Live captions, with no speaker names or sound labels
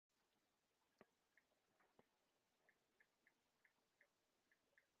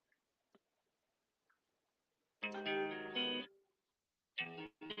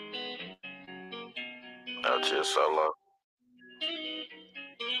LT Solo.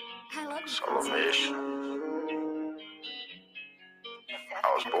 Solo mission. I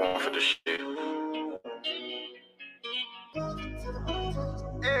was born for this shit.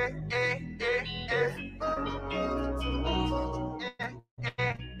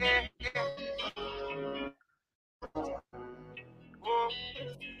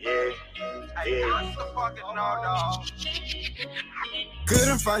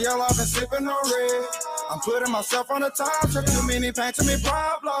 Couldn't find y'all, I've been sipping on red. I'm putting myself on the top, check too many pain, too many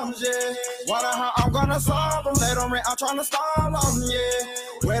problems, yeah. Wonder how I'm gonna solve them, they don't rent, I'm trying to stall them, yeah.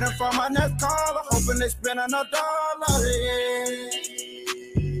 Waiting for my next caller, hoping they spend $1, yeah.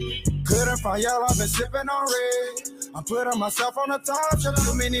 Couldn't find y'all, I've been sipping on red. I'm putting myself on the top, check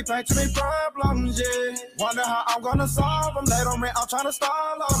too many pain, too many problems, yeah. Wonder how I'm gonna solve them, they don't rent, I'm trying to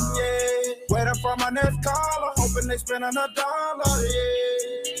stall them, yeah. Waiting for my next caller, hoping they spend $1, yeah.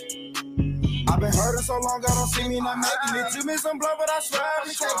 I've been hurting so long, I don't see me not making it. Give me some blood, but I swear I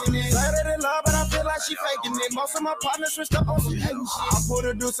be taking it. Better than love, but I feel like she faking it. Most of my partners switched up on some hating shit. I put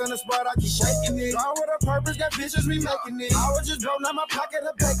a deuce in the spot, I keep shaking it. Gone with a purpose, got bitches be making it. I was just broke, now my pocket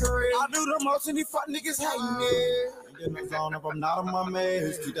a bakery. I do the most and these fuck niggas hating it. Get my phone up, I'm not on my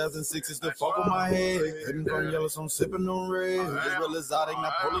meds. 2006 is the fuck on my head. Hitting from yellow, so I'm sipping on red. As well as exotic,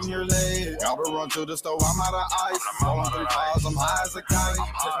 not pulling your leg. Gotta run to the store, I'm out of ice. Falling 3 cars, I'm high as a kite.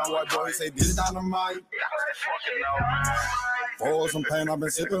 Check my white boy, he say this dynamite. For some pain, I've been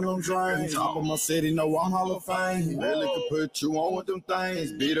sipping on drains. Top of my city, know I'm Hall of Fame. Really could put you on with them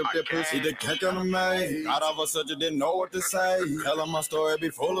things. Beat up that pussy, the cake on the maid. Got off of such a didn't know what to say. Telling my story be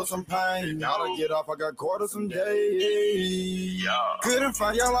full of some pain. Gotta get off, I got quarters some days. Couldn't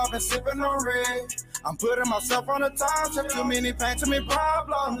find y'all, I've been sipping on red. I'm putting myself on the top, check too many pain, too many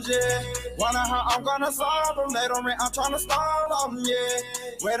problems, yeah. Wonder how I'm gonna solve them, they don't rent, I'm trying to stall them, yeah.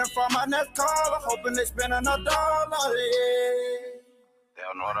 Waiting for my next caller, hoping they spend $1, yeah.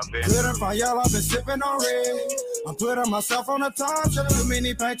 Couldn't find y'all, I've been sipping on red. I'm putting myself on the top, check too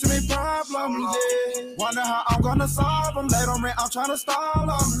many pain, too many problems, yeah. Wonder how I'm gonna solve them, they don't rent, I'm trying to stall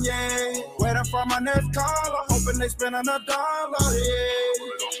them, yeah. Waiting for my next caller, hoping they spend $1, yeah.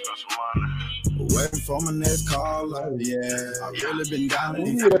 Waiting for my next caller, yeah. I really been down in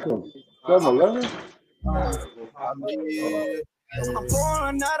these. I'm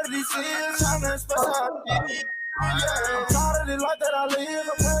pouring out of these hills, trying to express how I feel. I'm tired of the life that I live.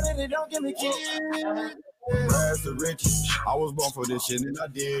 I'm praying that they don't give me kids. Rags to riches. I was born for this shit and I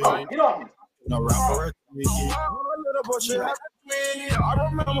did. No rap for it. Little bullshit. I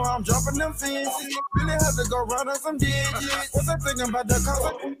remember I'm dropping them fences. Really had to go run on some digits. What's I'm thinking about the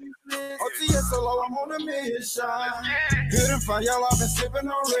consequences? OTS Solo, I'm on a mission. Couldn't find y'all, I've been sipping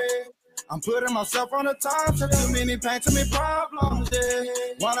on red. I'm putting myself on the top, check too many pain, too many problems, yeah.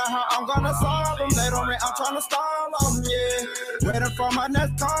 Wonder how I'm gonna solve them, they don't rent, I'm trying to stall them, yeah. Waiting for my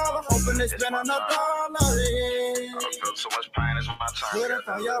next caller, hoping they spend $1, yeah. I felt so much pain, it's my time. Couldn't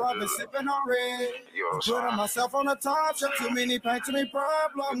find y'all, I've been sipping on red. I'm putting myself on the top, check too many pain, too many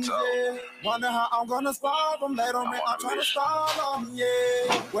problems, yeah. Wonder how I'm gonna solve them, they don't rent, I'm trying to stall them,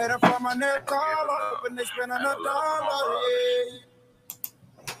 yeah. Waiting for my next caller, hoping they spend $1, yeah.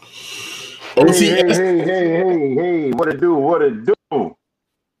 Hey, what it do?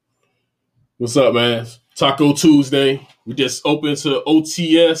 What's up, man? Taco Tuesday. We just opened to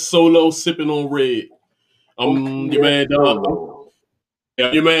OTS Solo, sipping on red. I'm your man, Don.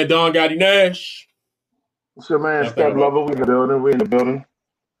 Yeah, your man, Don Gotti Nash. It's your man, Step Lover. We in the building.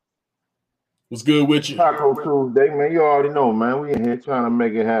 What's good with you? Taco Tuesday, man. You already know, man. We in here trying to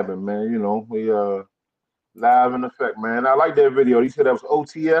make it happen, man. You know, we live in effect, man. I like that video. You said that was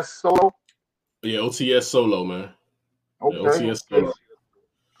OTS Solo? Yeah, OTS Solo, man. Okay. Yeah, OTS Solo.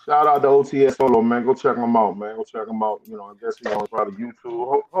 Shout out to OTS Solo, man. Go check them out, man. Go check them out. You know, I guess, it's probably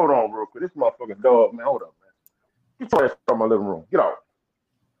YouTube. Hold on real quick. This motherfucking dog, man. Hold up, man. Get your ass from my living room. Get out.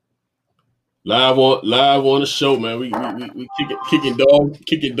 Live on the show, man. We kicking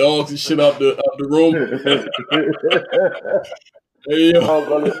dogs and shit out the room. Hey, yo.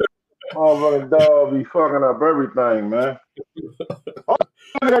 Motherfucking dog be fucking up everything, man.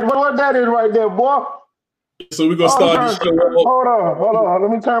 What that is right there, boy. So we're gonna start this show. Hold on.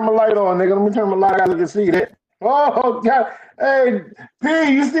 Let me turn my light on, nigga. Let me turn my light on so you can see that. Oh, God. Hey,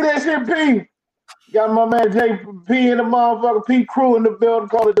 P, you see that shit, P? Got my man JP in the motherfucker, P Crew in the building,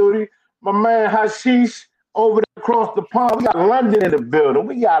 Call of Duty. My man Hashish over there across the pond. We got London in the building.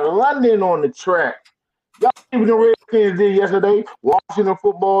 We got London on the track. Y'all even the Redskins did yesterday. Washington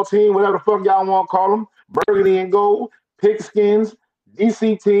football team, whatever the fuck y'all want to call them. Burgundy and gold, Pigskins,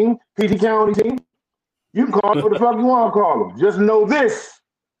 DC team, PG County team. You can call him what the fuck you want to call him. Just know this.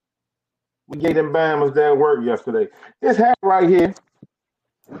 We gave them Bammers that work yesterday. This hat right here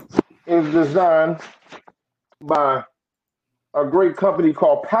is designed by a great company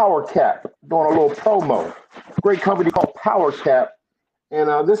called Power Cap, doing a little promo. Great company called Power Cap.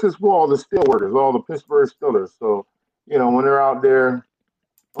 And this is for all the steel workers, all the Pittsburgh Steelers. So, when they're out there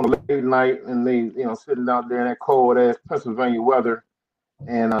on a late night and they, sitting out there in that cold ass Pennsylvania weather,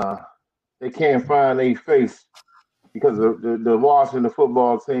 and they can't find a face because the Washington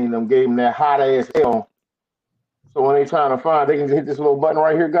football team them gave them that hot ass L. So when they trying to find, they can hit this little button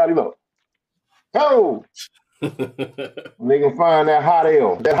right here. Got him up. Oh, they can find that hot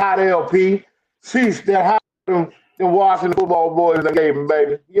L. That hot LP. Sheesh, that hot them Washington football boys that gave him,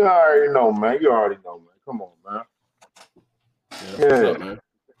 baby. You already know, man. Come on, man. Yeah. What's up, man?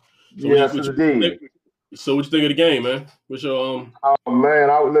 So yes, indeed. So what you think of the game, man? What's your Oh man,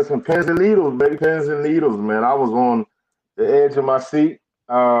 I would listen, pins and needles, baby, pins and needles, man. I was on the edge of my seat.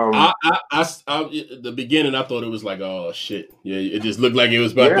 I the beginning, I thought it was like, oh shit, yeah, it just looked like it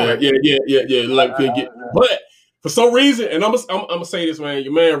was about to, like but for some reason, and I'm gonna say this, man,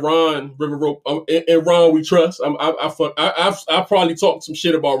 your man Ron River Rope, and Ron we trust. I probably talked some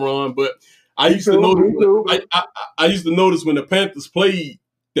shit about Ron, but I used to notice. I used to notice when the Panthers played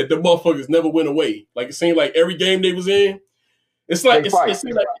that the motherfuckers never went away. Like it seemed like every game they was in, it's like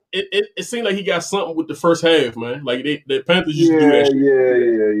it seemed like he got something with the first half, man. Like the Panthers used to do that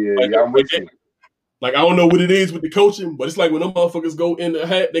shit. I'm with you. Like I don't know what it is with the coaching, but it's like when them motherfuckers go in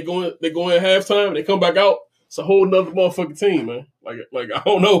the they go in halftime, they come back out, it's a whole nother motherfucking team, man. Like I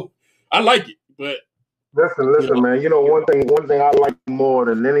don't know. I like it, but listen, man. One thing I like more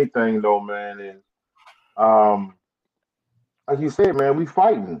than anything though, man, is like you said, man, we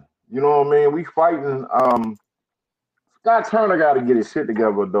fighting. You know what I mean? We fighting. Scott Turner got to get his shit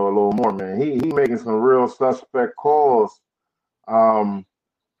together though a little more, man. He making some real suspect calls. I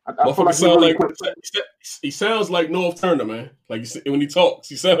feel like he sounds like North Turner, man. Like when he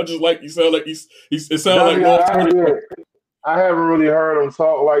talks, it sounds like North Turner. I haven't really heard him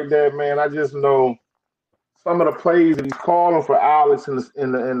talk like that, man. I just know some of the plays that he's calling for Alex in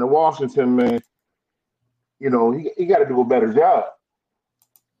the Washington, man. He got to do a better job.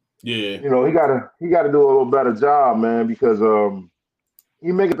 Yeah. He got to do a little better job, man, because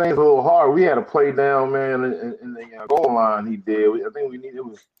he making things a little hard. We had a play down, man, in the goal line. He did. I think it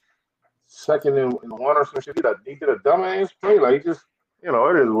was second and one or some shit. He did a dumbass play. Like, just, it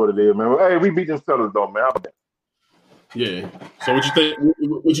is what it is, man. Hey, we beat them fellas, though, man. How about that? Yeah. So what you think?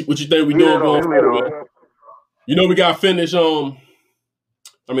 What you think we doing going forward, man? We got to finish.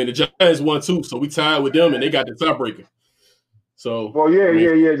 The Giants won too, so we tied with them, and they got the tiebreaker. So, well, yeah.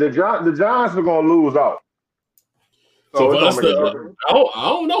 The Giants are gonna lose out. So for us, I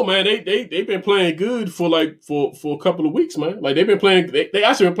don't know, man. They've been playing good for a couple of weeks, man. Like they've been playing. They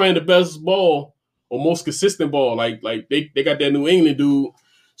actually been playing the best ball or most consistent ball. Like they got that New England dude,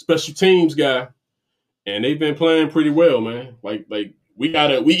 special teams guy, and they've been playing pretty well, man. Like we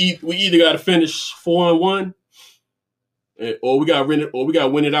either gotta finish 4-1. Or we got to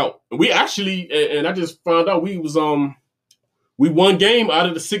win it out. And we actually, and I just found out we won game out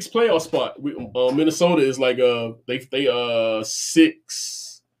of the 6th playoff spot. Minnesota is like they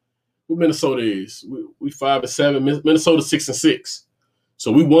 6. What Minnesota is? We 5-7. Minnesota 6-6.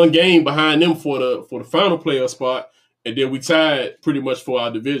 So we won game behind them for the final playoff spot, and then we tied pretty much for our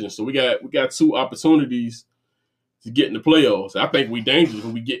division. So we got 2 opportunities to get in the playoffs. I think we dangerous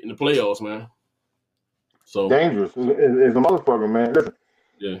when we get in the playoffs, man. So dangerous is a motherfucker, man. Listen,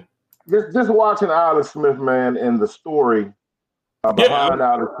 yeah. Just watching Alex Smith, man, and the story behind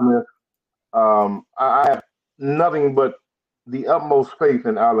Alex Smith. I have nothing but the utmost faith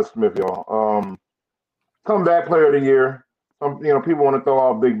in Alex Smith, y'all. Comeback player of the year. People want to throw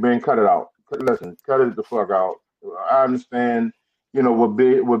out Big Ben. Cut it out. Listen, cut it the fuck out. I understand. What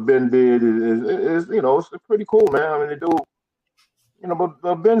Ben did is it's pretty cool, man. I mean, the dude.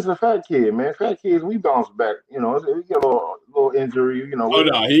 But Ben's a fat kid, man. Fat kids, we bounce back. We get a little injury. Oh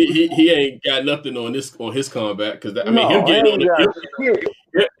no, he ain't got nothing on his comeback because him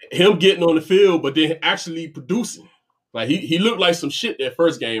getting on the field, but then actually producing. Like he looked like some shit that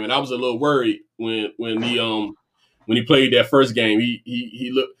first game, and I was a little worried when he played that first game.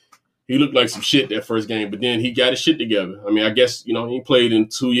 He looked like some shit that first game, but then he got his shit together. I mean, I guess he played in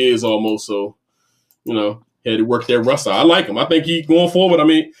 2 years almost, so had to work that rust out. I like him. I think he going forward. I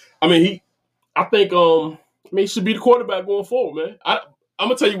think he should be the quarterback going forward, man. I'm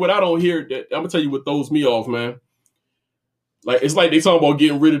gonna tell you what I don't hear. I'm gonna tell you what throws me off, man. Like it's like they talking about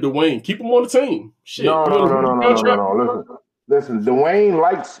getting rid of Dwayne. Keep him on the team. Shit. No. Listen, Dwayne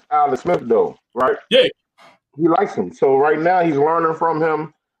likes Alex Smith though, right? Yeah, He likes him. So right now he's learning from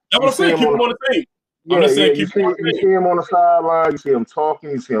him. That's what I'm saying. Keep him on the team. I'm just saying keep him on the team. You see him on the sideline. You see him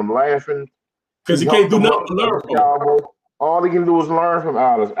talking. You see him laughing. Because he can't do nothing but learn from him. All he can do is learn from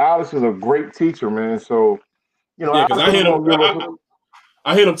Alex. Alex is a great teacher, man. So, yeah, because I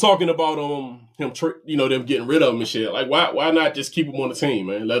hear him talking about him, them getting rid of him and shit. Like, why not just keep him on the team,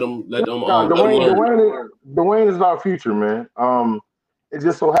 man? Let him Dwayne is our future, man. It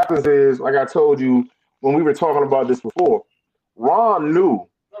just so happens is, like I told you when we were talking about this before, Ron knew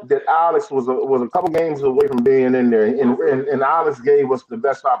that Alex was a couple games away from being in there, and Alex gave us the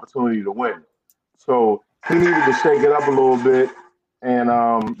best opportunity to win. So he needed to shake it up a little bit, and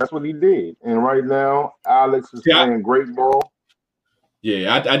that's what he did. And right now, Alex is playing great ball.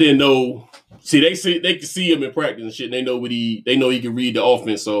 Yeah, I didn't know. See, they can see him in practice and shit. And they know he can read the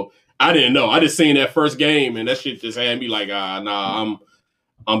offense. So I didn't know. I just seen that first game, and that shit just had me like, nah,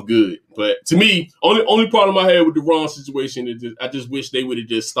 I'm good. But to me, only problem I had with the Ron situation is I just wish they would have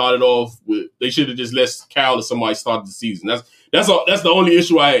just started off with. They should have just let Cal or somebody start the season. That's all. That's the only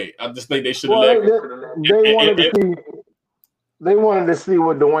issue I had. I just think they should have let. They wanted to see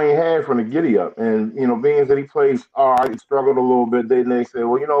what Dwayne had from the giddy up, and being that he plays all right, he struggled a little bit. They said,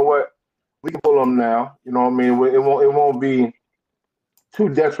 well, you know what, we can pull him now. You know what I mean? It won't be too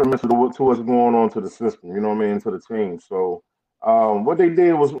detrimental to what's going on to the system. You know what I mean? To the team. So what they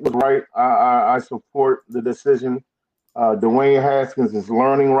did was right. I support the decision. Dwayne Haskins is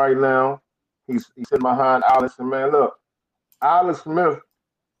learning right now. He's sitting behind Alex, and man, look, Alex Smith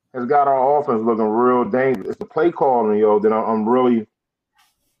has got our offense looking real dangerous. It's the play calling, that I'm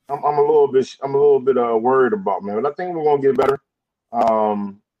a little bit worried about, man. But I think we're gonna get better.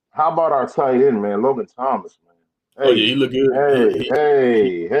 How about our tight end, man, Logan Thomas, man? Hey, he look good.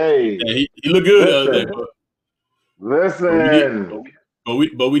 Hey. Yeah, he look good. Listen.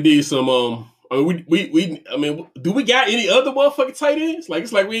 But we need some. Do we got any other motherfucking tight ends?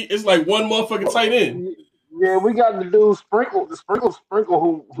 It's like one motherfucking tight end. Yeah, we got the dude Sprinkle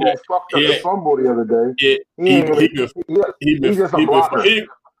who fucked up the fumble the other day. He's just a blocker. He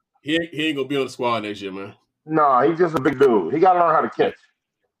ain't gonna be on the squad next year, man. Nah, he's just a big dude. He gotta learn how to catch.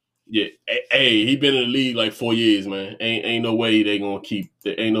 Yeah, hey, he been in the league like 4 years, man. Ain't no way they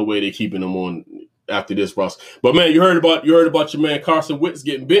keeping him on after this roster. But man, you heard about your man Carson Wentz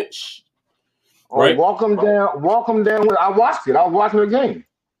getting benched. Right? Walk him down. I watched it. I was watching the game.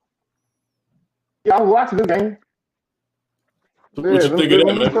 Yeah, I was watching the game. What you think of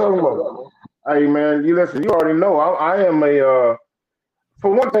that, man? Hey, man, you listen. You already know. I am a.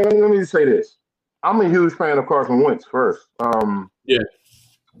 For one thing, let me just say this. I'm a huge fan of Carson Wentz. First, yeah.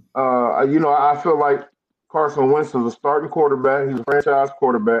 I feel like Carson Wentz is a starting quarterback. He's a franchise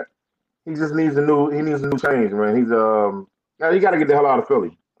quarterback. He just needs a new change, man. He's he got to get the hell out of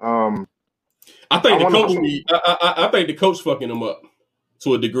Philly. I think the coach fucking him up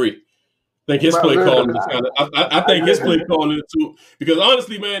to a degree. I think his play calling is kind of. I think his play calling it too. Because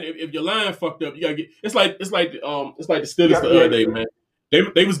honestly, man, if your line fucked up, you gotta get. It's like the Steelers the other day, man.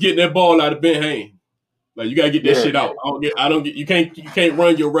 They was getting that ball out of Ben Hain. Like you gotta get that shit out. I don't get. You can't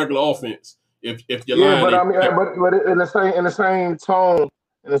run your regular offense if your line. But in the same tone,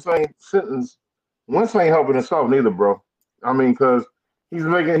 in the same sentence, Wentz ain't helping himself neither, bro. I mean, because he's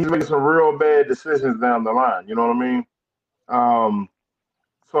making some real bad decisions down the line. You know what I mean?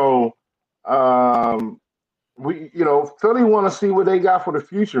 Philly want to see what they got for the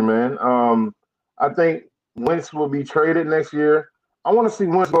future, man. I think Wentz will be traded next year. I want to see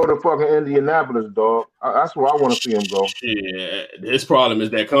Wentz go to fucking Indianapolis, dog. That's where I want to see him go. Yeah, his problem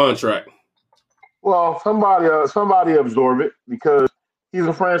is that contract. Well, somebody absorb it because he's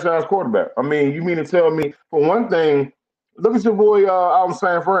a franchise quarterback. I mean, you mean to tell me, for one thing, look at your boy out in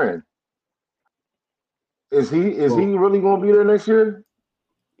San Fran. Is he really going to be there next year?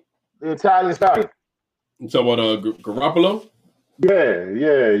 The Italian Stallion. You talking about Garoppolo? Yeah.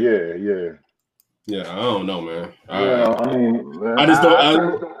 Yeah, I don't know, man. I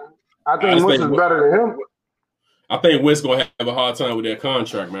think Wentz is better than him. I think Wentz gonna have a hard time with that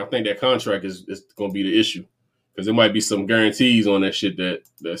contract, man. I think that contract is gonna be the issue because there might be some guarantees on that shit that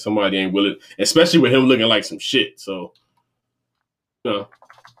somebody ain't willing, especially with him looking like some shit. So, it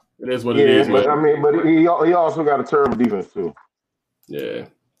is what it is, man. But he also got a terrible defense too. Yeah.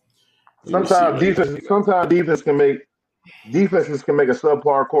 Sometimes defenses can make a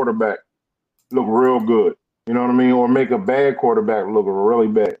subpar quarterback look real good. You know what I mean? Or make a bad quarterback look really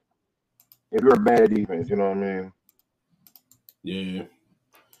bad. If you're a bad defense, you know what I mean? Yeah.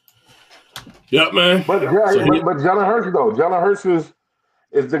 Yep, man. But Jalen Hurts though. Jalen Hurts is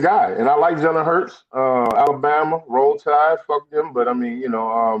the guy. And I like Jalen Hurts. Alabama, Roll Tide, fuck them. But I mean,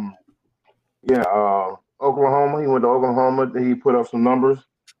 Oklahoma. He went to Oklahoma. He put up some numbers.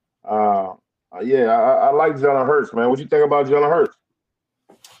 Yeah, I like Jalen Hurts, man. What you think about Jalen Hurts?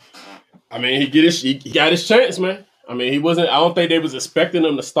 I mean, he got his chance, man. I mean, he wasn't. I don't think they was expecting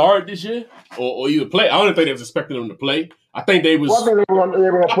him to start this year or even play. I don't think they was expecting him to play. I think they was. Well, I think they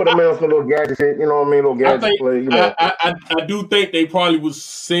were gonna put him in on some little gadget shit. You know what I mean? Little gadget play. You know. I do think they probably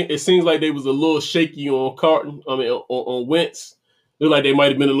was. It seems like they was a little shaky on Carton. I mean, on Wentz. Looked like they might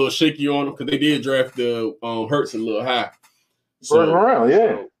have been a little shaky on him because they did draft the Hurts a little high. So, first round,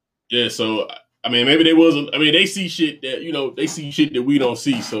 yeah. Yeah, so I mean, maybe they wasn't. I mean, they see shit that they see shit that we don't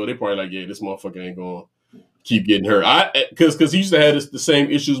see. So they probably like, yeah, this motherfucker ain't gonna keep getting hurt. Because he used to have the same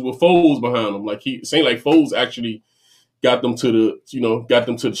issues with Foles behind him. Like it seemed like Foles actually got them to the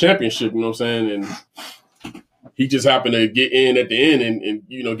championship. You know what I'm saying? And he just happened to get in at the end and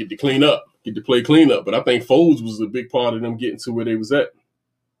get to play clean up. But I think Foles was a big part of them getting to where they was at.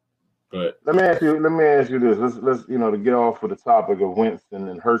 But let me ask you this. Let's to get off of the topic of Winston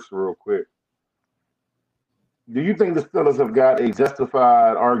and Hurts real quick. Do you think the Steelers have got a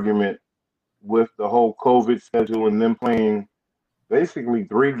justified argument with the whole COVID schedule and them playing basically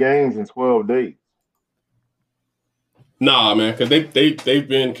 3 games in 12 days? Nah, man, because they've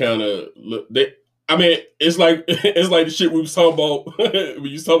been kind of I mean, it's like the shit we was talking about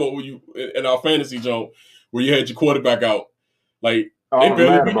when you in our fantasy zone where you had your quarterback out. Like they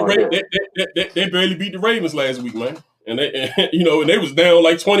barely beat the Ravens last week, man. And they was down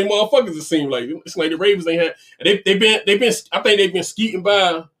like 20 motherfuckers. It seemed like it's like the Ravens ain't had. They've been. I think they've been skeeting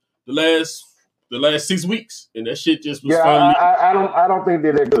by the last 6 weeks, and that shit just was. Yeah, I don't think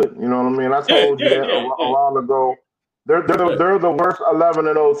they're that good. You know what I mean? I told you that a while ago. They're the worst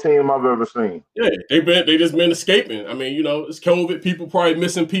 11-0 team I've ever seen. Yeah, they just been escaping. I mean, it's COVID. People probably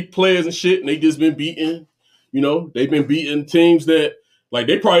missing players and shit, and they just been beating. They've been beating teams that. Like,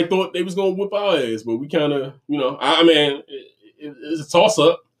 they probably thought they was going to whip our ass, but we kind of, I mean, it's a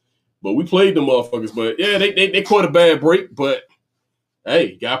toss-up, but we played them motherfuckers. But, yeah, they caught a bad break, but,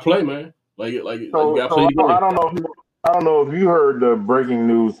 hey, got to play, man. You got to play the game. I don't know if you heard the breaking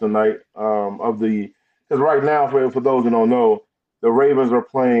news tonight because right now, for those who don't know, the Ravens are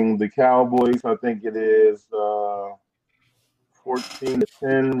playing the Cowboys. I think it is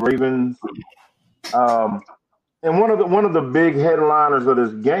 14-10 Ravens. And one of the big headliners of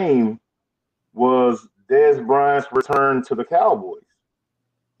this game was Dez Bryant's return to the Cowboys.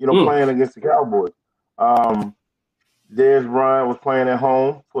 Playing against the Cowboys. Dez Bryant was playing at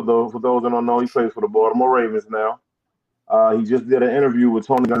home. For those that don't know, he plays for the Baltimore Ravens now. He just did an interview with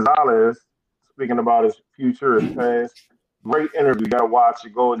Tony Gonzalez, speaking about his future, his past. Great interview. You got to watch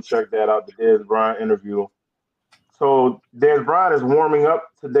it. Go and check that out, the Dez Bryant interview. So Dez Bryant is warming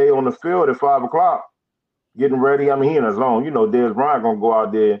up today on the field at 5 o'clock. Getting ready. I mean, he in his zone. Dez Bryant going to go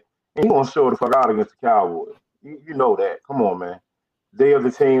out there and he going to show the fuck out against the Cowboys. You know that. Come on, man. They are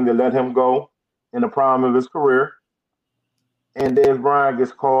the team that let him go in the prime of his career. And Dez Bryant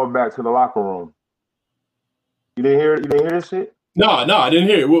gets called back to the locker room. You didn't hear this shit? No, I didn't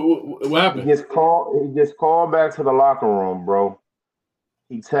hear it. What happened? He gets called back to the locker room, bro.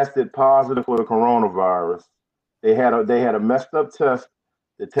 He tested positive for the coronavirus. They had a messed up test.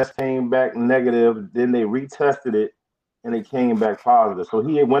 The test came back negative. Then they retested it, and it came back positive. So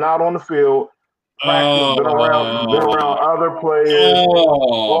he went out on the field, practiced, been around other players.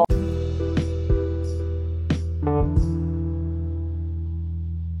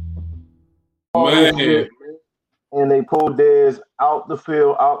 Man. And they pulled Dez out the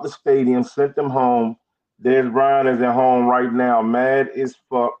field, out the stadium, sent them home. Dez Bryant is at home right now, mad as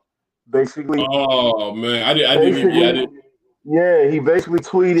fuck. Basically. Oh man, I didn't. Yeah, he basically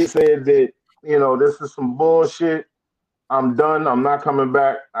tweeted, said that, this is some bullshit. I'm done. I'm not coming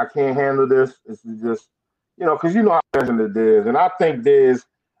back. I can't handle this. This is just, because how passionate it is. And I think Dez,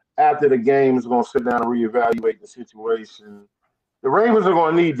 after the game, is going to sit down and reevaluate the situation. The Ravens are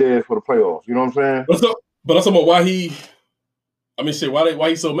going to need Dez for the playoffs. You know what I'm saying? But I'm talking about why he's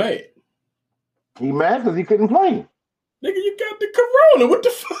so mad? He mad because he couldn't play. Nigga, you got the corona. What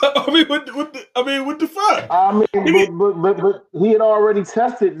the fuck? What the fuck? But he had already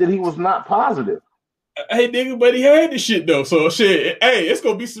tested that he was not positive. Hey, nigga, but he had this shit though. So shit, hey, it's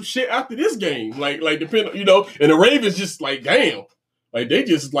gonna be some shit after this game. Like depending, and the Ravens just like, damn, like they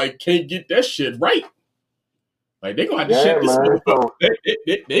just like can't get that shit right. Like they gonna have to shut this motherfucker.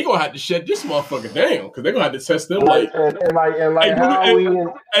 They gonna have to shut this motherfucker down because they gonna have to test them.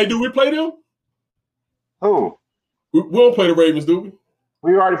 Do we play them? Who? We don't play the Ravens, do we?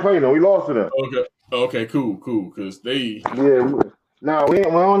 We already played them. We lost to them. Okay, cool. Because they... Yeah. We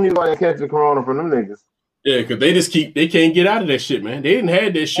don't need to catch the corona from them niggas. Yeah, because they can't get out of that shit, man. They didn't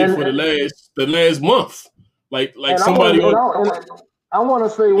have that shit for the last month. Like And somebody I want to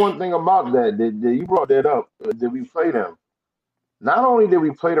say one thing about that. That you brought that up. Did we play them? Not only did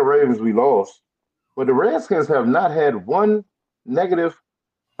we play the Ravens, we lost, but the Redskins have not had one positive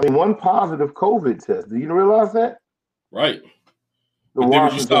COVID test. Do you realize that? right. The But then when you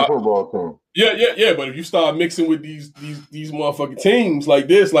Washington start, football team. yeah. But if you start mixing with these motherfucking teams like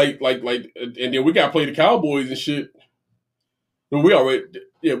this, and then we got to play the Cowboys and shit. We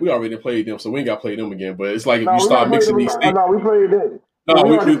already played them, so we ain't got to play them again. But it's like if you start mixing these things. No, we played them. No,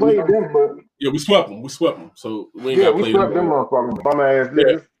 we already played them, but we swept them. So we ain't got to play them. We swept them motherfuckers, bum ass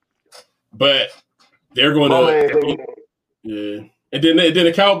niggas. But they're going to, yeah. And then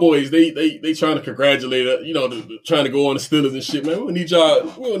the Cowboys, they trying to congratulate us, trying to go on the Steelers and shit, man. We don't need y'all.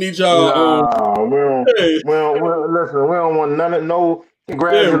 Nah, we don't want no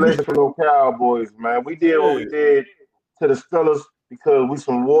congratulations for no Cowboys, man. We did what we did to the Steelers because we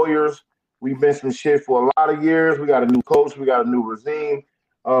some warriors. We've been some shit for a lot of years. We got a new coach. We got a new regime.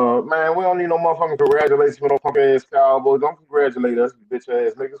 Man, we don't need no motherfucking congratulations for no punk ass Cowboys. Don't congratulate us, bitch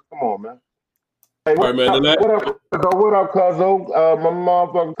ass niggas. Come on, man. Hey, what up, Cuzzo? My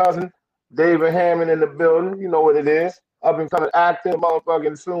motherfucking cousin, David Hammond in the building. You know what it is. Up and coming actor,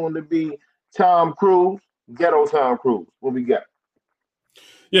 motherfucking soon to be Tom Cruise, ghetto Tom Cruise. What we got?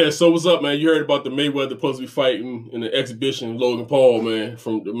 Yeah, so what's up, man? You heard about the Mayweather supposed to be fighting in the exhibition, Logan Paul, man,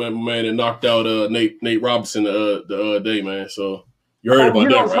 from the man that knocked out Nate Robinson the other day, man. So you heard about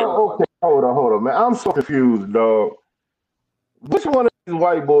that, right? Okay, hold on, man. I'm so confused, dog. Which one of these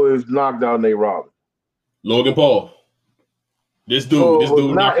white boys knocked out Nate Robinson? Logan Paul. This dude. It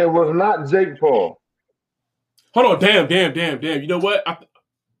was not Jake Paul. Hold on, damn. You know what?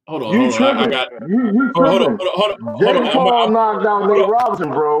 Hold on. You tripping? Hold on. Jake Paul knocked out Nate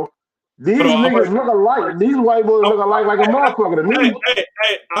Robinson, bro. These niggas look alike. These white boys look alike like a motherfucker to me. Hey,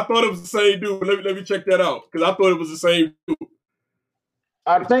 I thought it was the same dude. Let me check that out because I thought it was the same dude.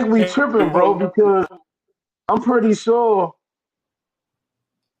 I think we tripping, bro, because I'm pretty sure.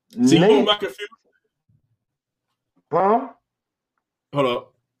 See, you am I confused? Huh? Hold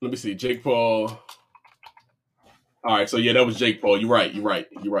up. Let me see. Jake Paul. All right, so yeah, that was Jake Paul. You're right.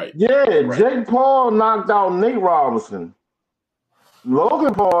 Yeah, Jake Paul knocked out Nate Robinson.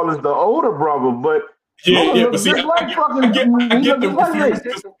 Logan Paul is the older brother, but but see, I get them confused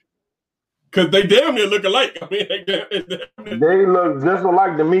because they damn near look alike. I mean, they look just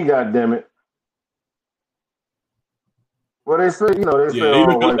alike to me. Goddammit. Well, they say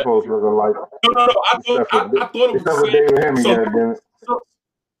all white folks look alike. No. I thought it was the same. David Hammond, goddammit.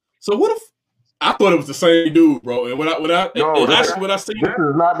 So what if I thought it was the same dude, bro? And when I see this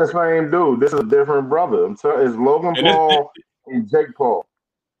is not the same dude. This is a different brother. It's Logan Paul and Jake Paul.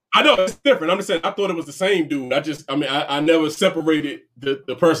 I know it's different. I'm just saying I thought it was the same dude. I never separated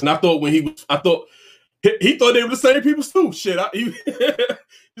the person. I thought he thought they were the same people too. Shit, he's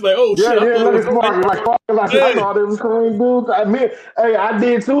like, oh shit. I thought it was the same dude. I mean, hey, I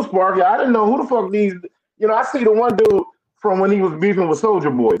did too, Sparky. I didn't know who the fuck these. I see the one dude from when he was beefing with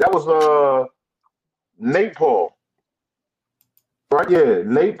Soulja Boy. That was Nate Paul. Right? Yeah,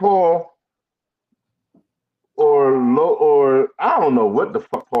 Nate Paul. Or I don't know what the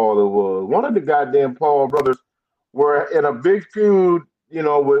fuck Paul it was. One of the goddamn Paul brothers were in a big feud,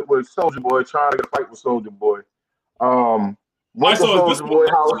 with Soulja Boy, trying to get a fight with Soulja Boy.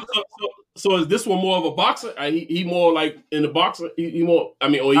 So is this one more of a boxer? He more like in the boxer. He more. I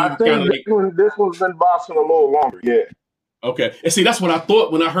mean, this one's been boxing a little longer. Yeah. Okay, and see, that's what I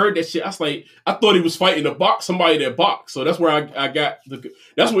thought when I heard that shit. I was like, I thought he was fighting somebody that boxed. So that's where I got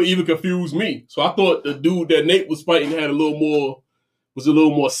that's what even confused me. So I thought the dude that Nate was fighting had a little more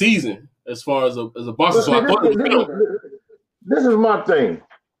seasoned as far as a boxer. So I thought this is my thing.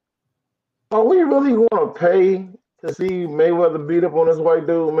 Are we really going to pay to see Mayweather beat up on this white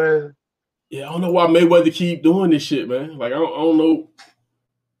dude, man? Yeah, I don't know why Mayweather keep doing this shit, man. Like I don't know.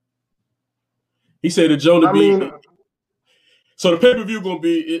 He said the Jonah beat. So the pay-per-view gonna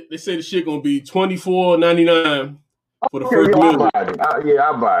be, they say the shit gonna be $24.99 for the first million.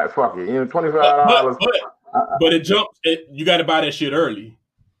 I'll buy it. Fuck it. $25. But it jumps. You got to buy that shit early.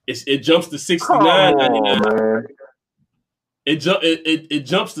 It jumps to $69.99. It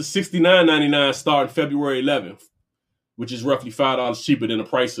jumps to $69.99 starting February 11th, which is roughly $5 cheaper than the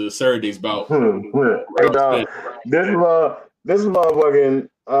price of Saturday's bout. Hey, dog, this motherfucking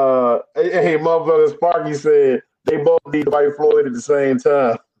motherfucking Sparky said. They both need to fight Floyd at the same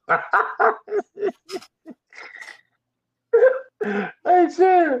time. Hey,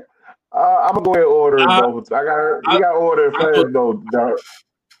 shit. I'm gonna go ahead and order both. We got to order it fast though, dog.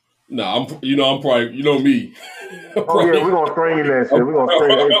 Nah, I'm probably, you know me. Oh yeah, we're gonna stream that shit. We're gonna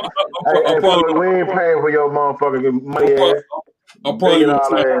stream. Hey, we ain't paying for your motherfucking money ass. I'm probably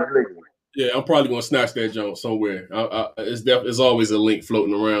I'm probably gonna snatch that junk somewhere. It's always a link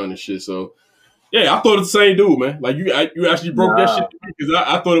floating around and shit. So yeah, I thought it's the same dude, man. Like you actually broke that shit because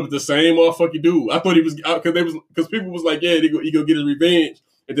I thought it was the same motherfucking dude. I thought he was because people was like, yeah, he go get his revenge,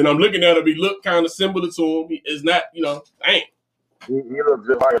 and then I'm looking at him, he looked kind of similar to him. He is not, dang. He looks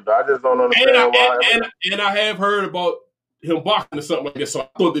just like him. I just don't understand why. And I have heard about him boxing or something like that. So I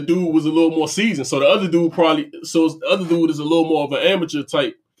thought the dude was a little more seasoned. So the other dude is a little more of an amateur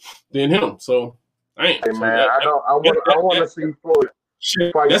type than him. So dang. Hey man, I want to see Floyd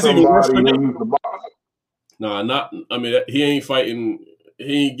fight somebody who used to box. Nah, he ain't fighting.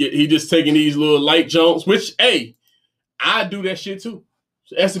 He just taking these little light jumps. Which, hey, I do that shit too.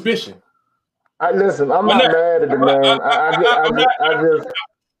 It's exhibition. Listen, I'm not mad at the man. I just.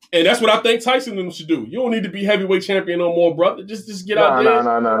 And that's what I think Tyson should do. You don't need to be heavyweight champion no more, brother. Just get out there.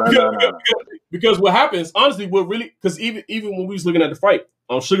 No. Because what happens, honestly, because even when we was looking at the fight,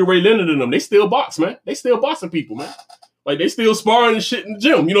 Sugar Ray Leonard and them, they still box, man. They still boxing people, man. Like they still sparring and shit in the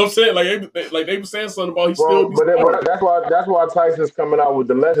gym. You know what I'm saying? Like they were saying something about that's why Tyson's coming out with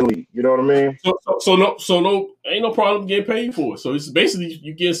the Legend League. You know what I mean? So no, ain't no problem getting paid for it. So it's basically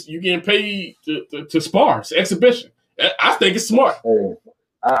you getting paid to spar. It's exhibition. I think it's smart. Hey,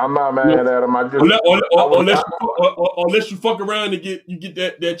 I'm not mad at him. Unless you fuck around and get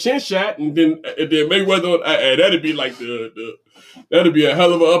that chin shot, and then Mayweather, that'd be like that'd be a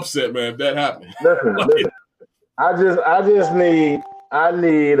hell of an upset, man, if that happened. Listen. I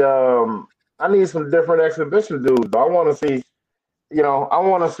need some different exhibition dudes. I want to see,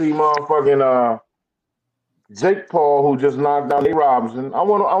 motherfucking Jake Paul, who just knocked down Nate Robinson. I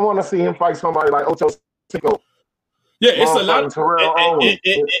want to see him fight somebody like Ocho Cinco. Yeah, it's a lot.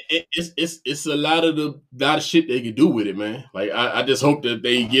 It's a lot of shit they can do with it, man. Like I just hope that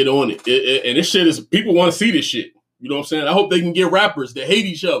they get on it. And this shit is, people want to see this shit. You know what I'm saying? I hope they can get rappers that hate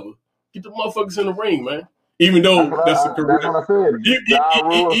each other. Get the motherfuckers in the ring, man. Even though that's a career.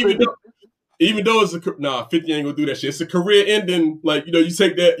 Even though it's 50 ain't gonna do that shit. It's a career ending. Like, you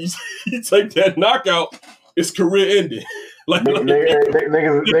take that knockout, it's career ending.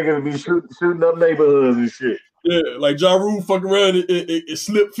 Niggas be shooting up neighborhoods and shit. Yeah, like Ja Rule fuck around and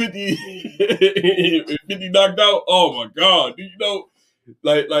slip 50 50 knocked out. Oh my God.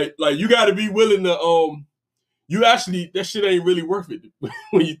 Like you gotta be willing to you actually, that shit ain't really worth it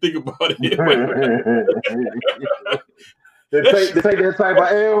when you think about it. They take that type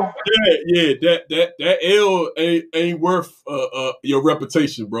of L. Yeah, that L ain't worth your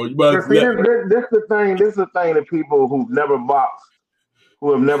reputation, bro. You might. This the thing. This is the thing that people who've never boxed,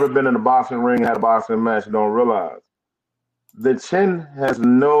 who have never been in a boxing ring, had a boxing match, don't realize. The chin has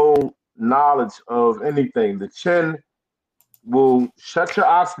no knowledge of anything. The chin will shut your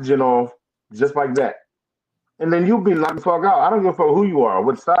oxygen off just like that. And then you'll be knocked the fuck out. I don't give a fuck who you are,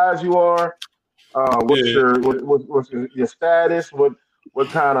 what size you are, what's your status, what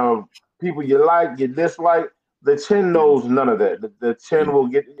kind of people you like, you dislike. The chin knows none of that. The chin will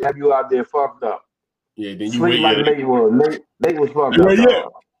have you out there fucked up. Yeah, then you sleep like Nate was. Nate was fucked up.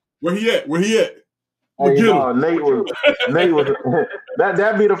 Where he at? Hey, Nate was.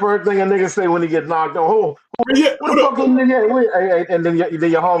 That'd be the first thing a nigga say when he gets knocked out. What the fuck is nigga? And then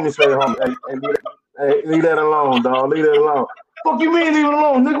your homie say, hey, leave that alone, dog. Leave that alone. Fuck you mean leave it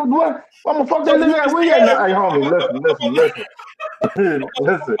alone, nigga? What? I'm gonna fuck that nigga. Where you at? Hey, homie,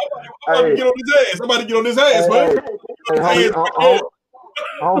 listen. Somebody get on his ass, man.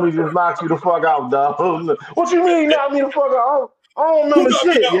 Homie just knocked you the fuck out, dog. What you mean knocked me the fuck out? I don't remember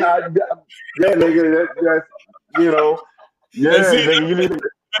shit. Yeah, nigga. That's nigga. You need to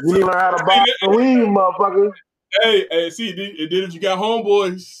learn how to box the weed, motherfucker. Hey, see, and then if you got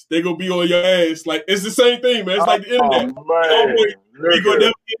homeboys, they gonna be on your ass. Like, it's the same thing, man. It's like the internet. Homeboy, you gonna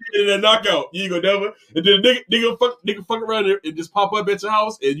never get in a knockout. You gonna never. And then nigga fuck around and just pop up at your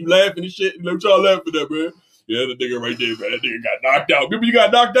house and you laughing and shit. And let y'all laughing at that, man. Yeah, the nigga right there, man. That nigga got knocked out. Remember you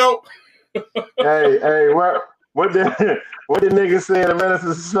got knocked out? Hey, what did nigga say in the Menace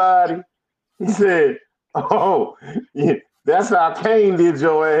to Society? He said, "Oh, yeah, that's how Kane did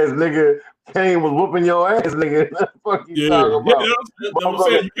your ass, nigga. Kane was whooping your ass, nigga. What the fuck you talking about? I'm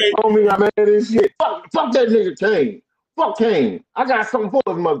saying, you homie got mad as shit. Fuck that nigga Kane. Fuck Kane. I got something for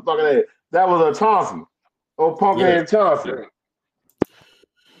his motherfucking ass. That was a Chauncey. Oh, punk ass Chauncey.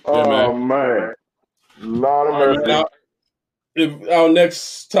 Oh, man. Lord of mercy. Our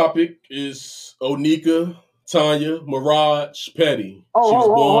next topic is Onika, Tanya, Mirage, Petty.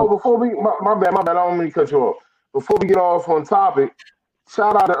 Before we, my bad, I don't mean to cut you off. Before we get off on topic,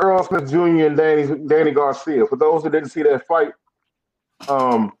 shout out to Earl Smith Jr. and Danny Garcia. For those that didn't see that fight,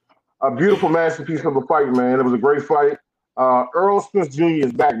 a beautiful masterpiece of a fight, man. It was a great fight. Earl Smith Jr.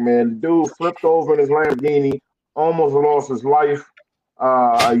 is back, man. The dude flipped over in his Lamborghini, almost lost his life.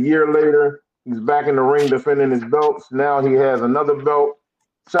 A year later, he's back in the ring defending his belts. Now he has another belt.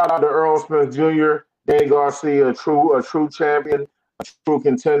 Shout out to Earl Smith Jr., Danny Garcia, a true champion, a true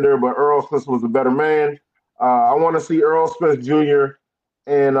contender, but Earl Smith was a better man. I want to see Earl Smith Jr.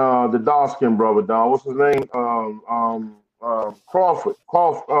 and the Dawson brother, Don. What's his name? Crawford.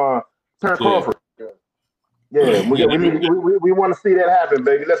 Terrence Crawford. Yeah, we want to see that happen,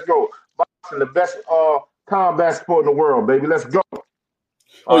 baby. Let's go. Boxing, the best combat sport in the world, baby. Let's go.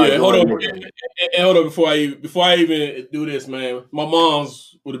 Oh yeah, hold on before I even do this, man. My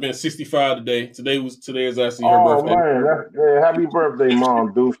mom's would have been 65 today. Today is actually her birthday. Oh man, happy birthday,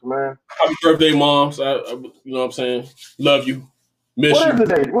 Mom, Deuce, man. Happy birthday, Moms. I you know what I'm saying? Love you. Miss you. What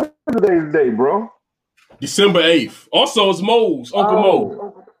is the day today, bro? December 8th. Also, it's Mo's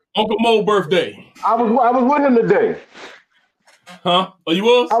Uncle Mo birthday. I was with him today. Huh? Oh, you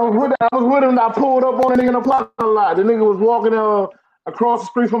was? I was with him. I pulled up on a nigga in the parking lot. The nigga was walking across the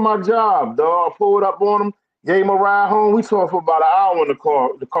street from my job, dog. I pulled up on him, gave him a ride home. We talked for about an hour in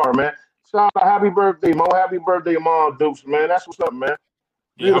the car, man. Shout out, happy birthday, Mo. Happy birthday, Mom Dukes, man. That's what's up, man.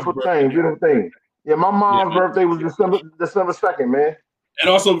 Beautiful thing. Yeah, my mom's birthday was December 2nd, man. And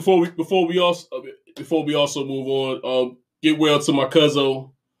also before we also move on, get well to my cousin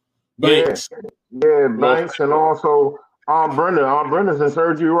Banks. Yeah, Banks, and also Aunt Brenda. Aunt Brenda's in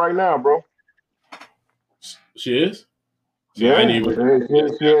surgery right now, bro. She is? Yeah,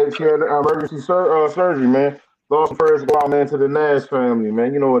 she had emergency surgery, man. Lost first go out, man, to the Nash family,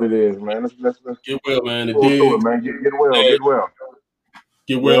 man. You know what it is, man. Let's get well, man. Get well.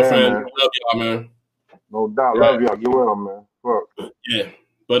 Get well, fam. Man. Love y'all, man. No doubt. Love y'all. Get well, man. Fuck. Yeah.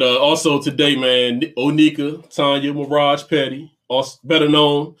 But also today, man, Onika Tanya Mirage Petty, also better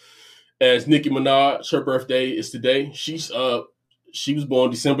known as Nicki Minaj, her birthday is today. She was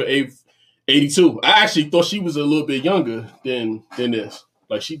born December 8th, 82. I actually thought she was a little bit younger than this.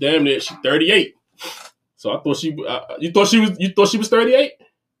 Like she's 38. So I thought you thought she was 38?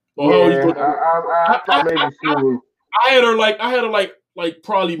 Or I thought maybe she was. I had her like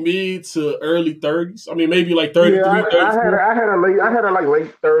probably mid to early 30s. I mean, maybe like 33, yeah, 34. I had her like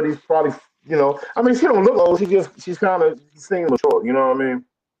late 30s, probably. You know, I mean, she don't look old. She's kind of seems mature. You know what I mean?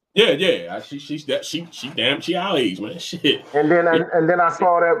 Yeah. She our age, man. Shit. And then I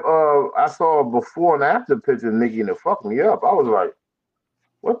saw that I saw a before and after picture of Nicki, and it fucked me up. I was like,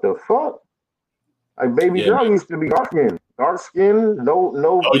 what the fuck? Like baby girl used to be dark skin, no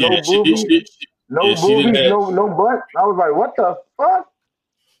boobies, no butt. I was like, what the fuck?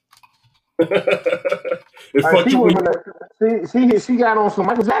 She got on some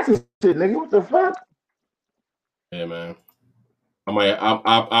Michael Jackson shit, nigga. What the fuck? Yeah, man.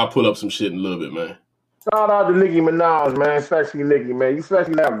 I'll pull up some shit in a little bit, man. Shout out to Nicki Minaj, man. Sexy Nicki, man. You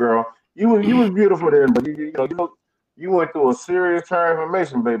sexy now, girl. You was beautiful then, but you went through a serious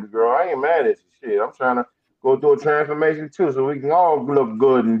transformation, baby girl. I ain't mad at you. Shit, I'm trying to go through a transformation too, so we can all look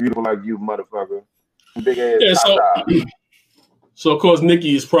good and beautiful like you, motherfucker. Big ass. Yeah, so of course,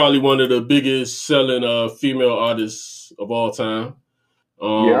 Nicki is probably one of the biggest selling female artists of all time.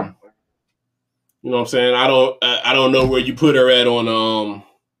 Yeah. You know what I'm saying? I don't know where you put her at on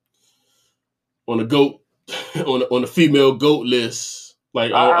the GOAT on the female GOAT list.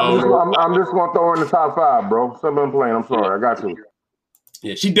 Like I'm just gonna throw her in the top 5, bro. Something I'm playing. I'm sorry, I got to.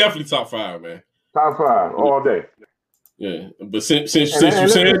 Yeah, she definitely top 5, man. Top 5 all day. Yeah, but since you said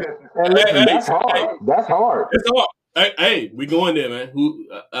that's hard. That's hard. It's hard. Hey, we going there, man.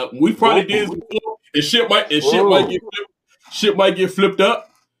 We probably did this before. Shit might get flipped up.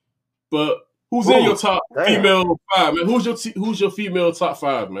 But who's in your top female 5, man? Who's your female top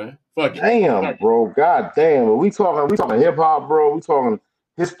 5, man? Fuck it. Damn, bro. God damn. We talking hip hop, bro. We talking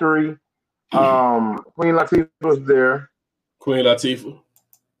history. Queen Latifah was there. Queen Latifah.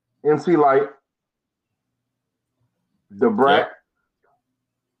 MC Light. The Brat.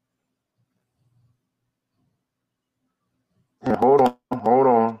 And hold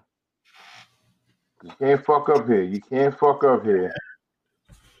on. You can't fuck up here.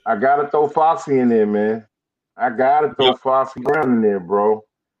 I gotta throw Foxy in there, man. I gotta throw Foxy Brown in there, bro.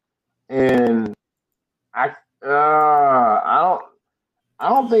 And I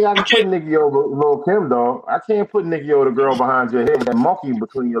don't think I can put Nicki over Lil' Kim, though. I can't put Nicki over the girl behind your head, that monkey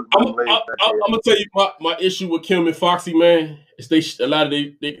between your legs. I'm gonna tell you my issue with Kim and Foxy, man. Is they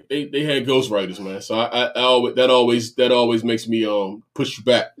had ghostwriters, man. So that always makes me push you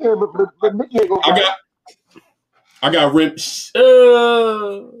back. Yeah, but Nicki ain't I got Remy.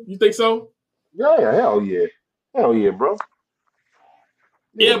 You think so? Yeah, hell yeah, bro.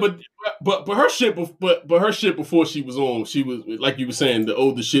 Yeah, but her shit, but her shit before she was on, she was like you were saying the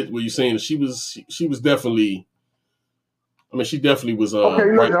older shit. Where you saying she was definitely. I mean, she definitely was. Okay,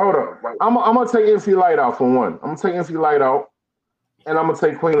 right. listen, hold up. I'm gonna take MC Light out for one. I'm gonna take MC Light out, and I'm gonna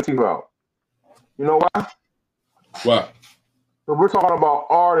take Queen Latifah out. You know why? Why? So we're talking about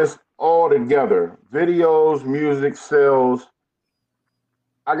artists all together, videos, music, sales.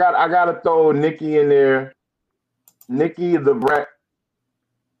 I gotta throw Nicki in there. Nicki, the Brat,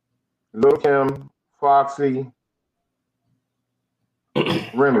 Lil Kim, Foxy,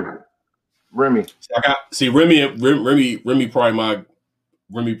 Remy. Remy probably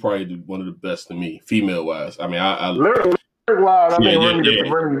one of the best to me, female wise. I mean, I lyric wise, I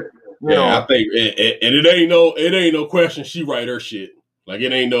think Remy. I think, and it ain't no question. She write her shit. Like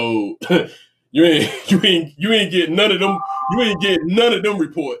it ain't no, you ain't getting none of them. You ain't getting none of them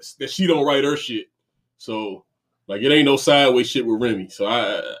reports that she don't write her shit. So like it ain't no sideways shit with Remy.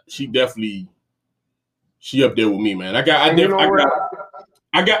 So she definitely up there with me, man. I got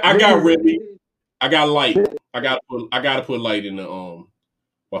Remy. I got Light. I gotta put Light in the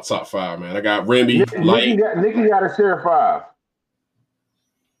my top 5, man. I got Remy, Light. Nicki got a share 5.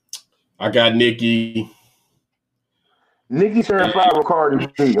 I got Nicki. Nicki sharing 5 with Cardi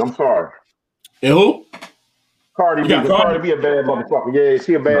B. I'm sorry. And who? Cardi B. Cardi B a bad motherfucker. Yeah,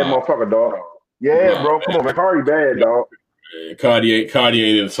 she a bad motherfucker, dog. Yeah, bro. Come on, man. Cardi bad, dog. Cardi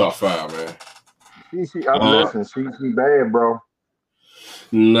ain't in the top 5, man. She bad, bro.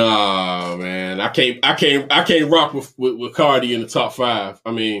 Nah, man. I can't rock with Cardi in the top 5.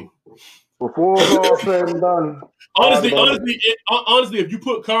 I mean, before it's all said and done. Honestly, if you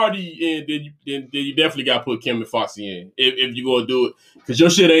put Cardi in, then you definitely got to put Kim and Foxy in. If you're gonna do it, because your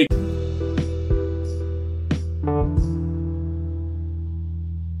shit ain't.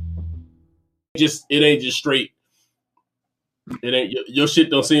 It ain't just straight. It ain't your shit.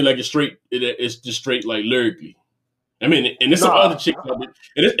 Don't seem like it's straight. It's just straight like lyrically. I mean, and there's some other chicks out there,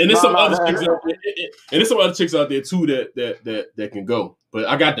 and there's some other chicks out there, and there's some other chicks out there too that can go. But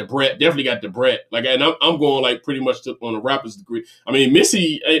I got the Brat, definitely got the Brat. Like, and I'm going like pretty much on a rapper's degree. I mean,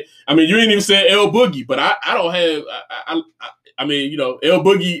 Missy. I mean, you ain't even said L Boogie, but I don't have. I mean, you know, L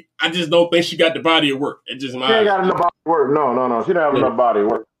Boogie. I just don't think she got the body of work. It just she ain't got enough body of work. No. She don't have enough body of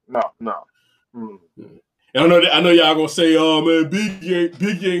work. No. And I know y'all gonna say, "Oh man,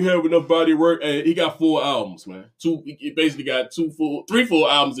 Biggie ain't have enough body work." And he got 4 albums, man. He basically got 3 full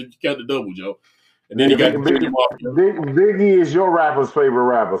albums if you count the double, Joe. And then he got Biggie is your rapper's favorite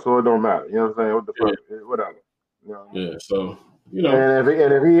rapper, so it don't matter. You know what I'm saying? What the fuck? Whatever. You know? Yeah. So you know. And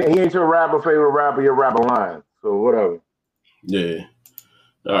if he ain't your rapper favorite rapper, your rapper lying. So whatever. Yeah.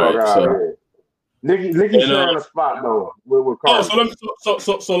 All right. So. Nicki sharing a spot though with Cardi.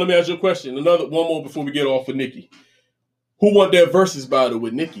 So let me ask you a question. One more before we get off of Nicki. Who won that versus battle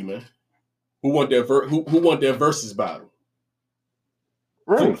with Nicki, man? Who won that versus battle?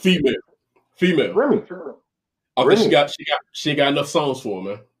 Remy. Female. Remy. I think she ain't got enough songs for her,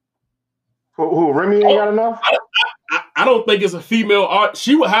 man. For who? Remy ain't got enough? I don't think it's a female art.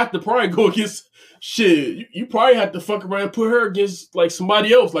 She would have to probably go against shit. You probably have to fuck around and put her against like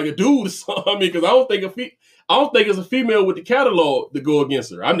somebody else, like a dude or something. I mean, because I don't think it's a female with the catalog to go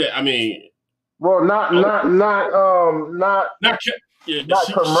against her. Well, not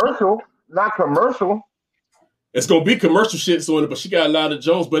commercial. Not commercial. It's gonna be commercial shit, but she got a lot of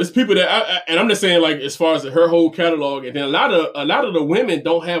Jones. But it's people that, and I'm just saying, like as far as her whole catalog, and then a lot of the women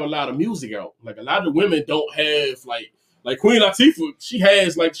don't have a lot of music out. Like a lot of the women don't have like Queen Latifah.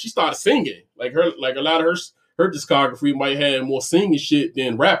 She started singing. Like a lot of her discography might have more singing shit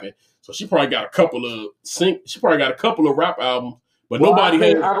than rapping. So she probably got a couple of rap albums, but nobody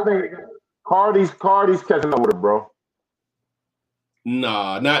has. I think Cardi's catching up with her, bro.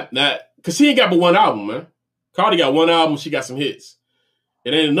 Nah, not because she ain't got but one album, man. Cardi got one album. She got some hits.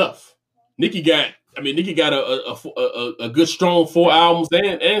 It ain't enough. Nicki got a good strong 4 albums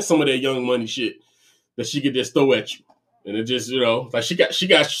and some of that Young Money shit that she could just throw at you. And it just, you know, like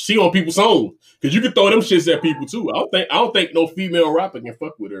she on people's songs. Because you can throw them shits at people too. I don't think no female rapper can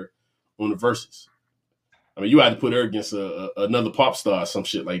fuck with her on the verses. I mean, you had to put her against another pop star or some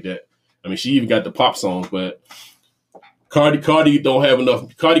shit like that. I mean, she even got the pop songs, but Cardi don't have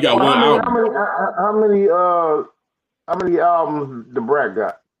enough. Cardi got one album. How many albums the Brat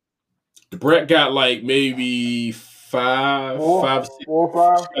got? The Brat got like maybe 5, 6. 4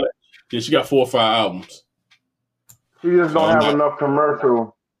 or 5? She got 4 or 5 albums. She just don't have enough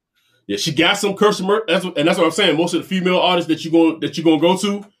commercial. Yeah, she got some commercial. That's what I'm saying. Most of the female artists that you gonna go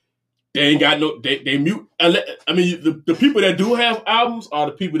to, they ain't got no. They mute. I mean, the people that do have albums are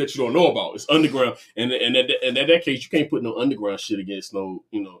the people that you don't know about. It's underground, and in that case, you can't put no underground shit against no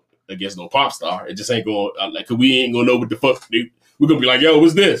against no pop star. It just ain't going like. Cause we ain't gonna know what the fuck. We're gonna be like, yo,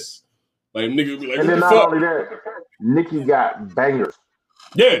 what's this? Like nigga be like, and what then the not fuck? only that, Nicki got bangers.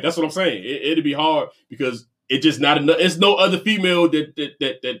 Yeah, that's what I'm saying. It'd be hard because it's just not enough. It's no other female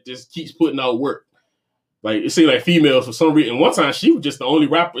that just keeps putting out work. Like it seemed like females for some reason. One time she was just the only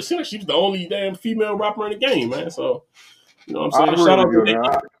rapper. It seemed like she was the only damn female rapper in the game, man. So you know what I'm saying? Shout out to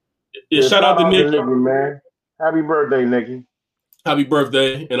Nicki. Shout out to Nicki, man. Happy birthday, Nicki. Happy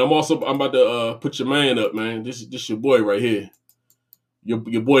birthday. And I'm about to put your man up, man. This your boy right here.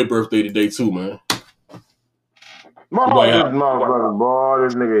 Your boy birthday today too, man. My motherfucker, boy.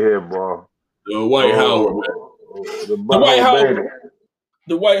 This nigga here, boy. The White Howard, man.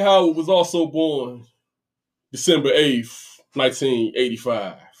 The White Howard was also born December 8th,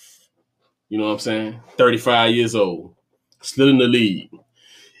 1985. You know what I'm saying? 35 years old. Still in the league.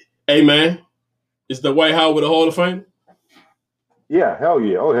 Hey, man. Is the White Howard a Hall of Fame? Yeah, hell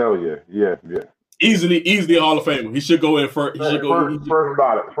yeah. Oh, hell yeah. Yeah. Easily a Hall of Famer. He should go in first. First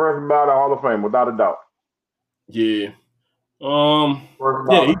ballot Hall of Fame, without a doubt. Yeah.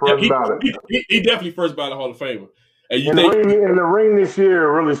 He definitely first ballot Hall of Famer. And the ring this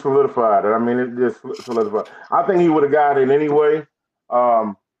year really solidified it. I mean, it just solidified. I think he would have got it anyway,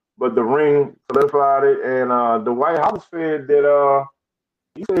 but the ring solidified it. And the White House said that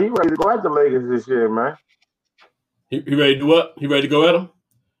he said he ready to go at the Lakers this year, man. He ready to do what? He ready to go at him?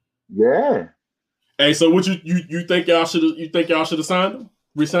 Yeah. Hey, so what you think y'all should have signed him?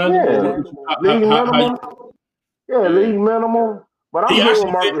 Re-signed him? League minimum. Yeah, league minimum. But I'm here with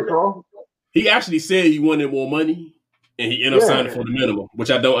Marcus. He actually said he wanted more money, and he ended up signing for the minimum,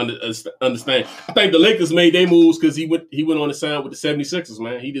 which I don't understand. I think the Lakers made their moves because he went on to sign with the 76ers,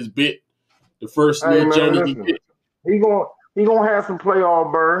 man. He just bit the first little journey he did. He gonna have some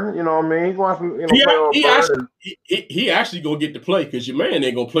playoff burn, you know what I mean? He gonna have some playoff burn. He actually gonna get to play because your man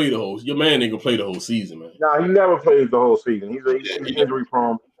ain't gonna play the whole season, man. Nah, he never plays the whole season. He's injury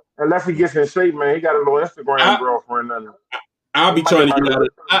prone. Unless he gets in shape, man. He got a little Instagram girlfriend. I'll be trying to get out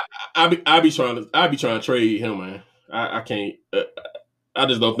of it. I'll be trying to trade him, man. I can't. I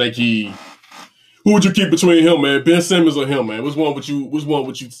just don't think he. Who would you keep between him, man? Ben Simmons or him, man? Which one would you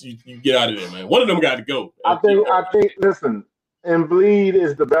get out of there, man? One of them got to go. I think. Listen, Embiid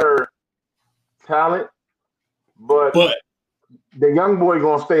is the better talent, but the young boy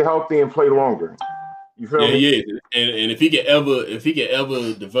gonna stay healthy and play longer. You feel me? Yeah. And if he can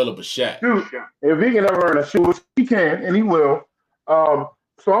ever develop a shot, if he can ever earn a shoot, which he can and he will. So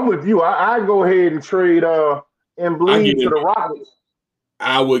I'm with you. I go ahead and trade Embiid to the Rockets.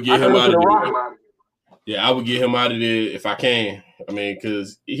 I would get him out of there. Yeah, I would get him out of there if I can. I mean,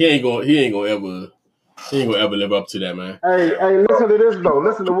 because he ain't gonna ever live up to that, man. Hey, listen to this though.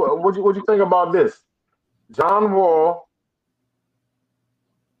 Listen to what you think about this. John Wall,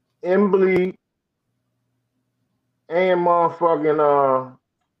 Embiid, and motherfucking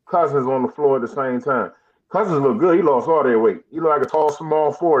Cousins on the floor at the same time. Cousins look good. He lost all that weight. He look like a tall,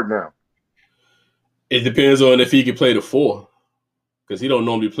 small forward now. It depends on if he can play the 4. Because he don't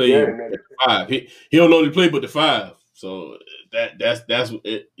normally play the 5. He don't normally play but the 5. So that's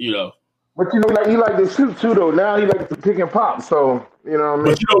it, you know. But you know, he like to shoot too though. Now he like to pick and pop. So you know what I mean.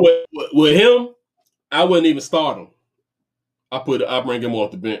 But you know what? With him, I wouldn't even start him. I bring him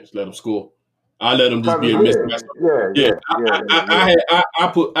off the bench, let him score. I let him just be a mismatch.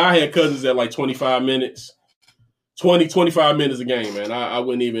 I had Cousins at like 25 minutes. 25 minutes a game, man. I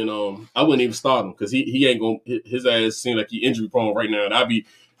wouldn't even start him because he ain't gonna. His ass seems like he injury prone right now, and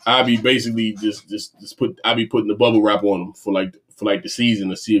I'd be basically just putting the bubble wrap on him for like the season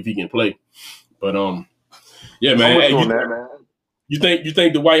to see if he can play. But yeah, man. You think the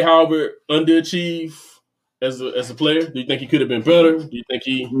Dwight Howard underachieved as a player? Do you think he could have been better? Do you think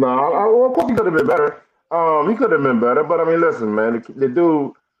he? No, of course he could have been better. He could have been better, but I mean, listen, man. The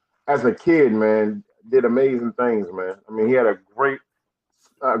dude, as a kid, man, did amazing things, man. I mean, he had a great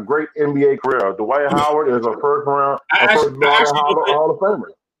NBA career. Dwight Howard is a first Hall of Famer.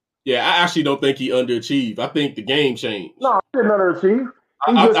 Yeah, I actually don't think he underachieved. I think the game changed. No, he didn't underachieve.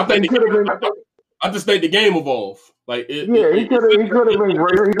 I just think the game evolved. Like he could have been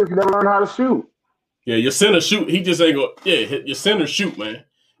greater. He just never learned how to shoot. Yeah, your center shoot. He just ain't go. Yeah, your center shoot, man.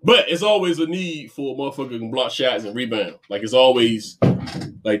 But it's always a need for a motherfucker who can block shots and rebound. Like it's always.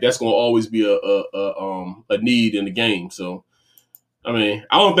 Like that's gonna always be a need in the game. So, I mean,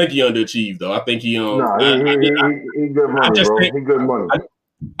 I don't think he underachieved though. I think he he good money, bro. He good money.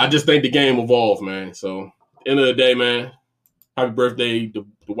 I just think the game evolved, man. So, end of the day, man, Happy birthday, the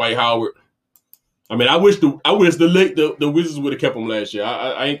Dwight Howard. I mean, I wish the Wizards would have kept him last year.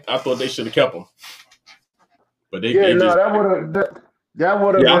 I thought they should have kept him, but they that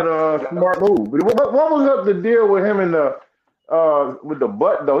would have Yeah. been a smart move. But what was up the deal with him and with the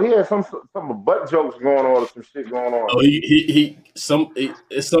butt though? He had some butt jokes going on or some shit going on. Oh,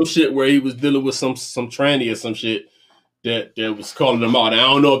 it's some shit where he was dealing with some tranny or some shit that was calling him out. And I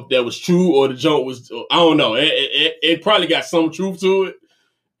don't know if that was true or the joke was. I don't know. It probably got some truth to it,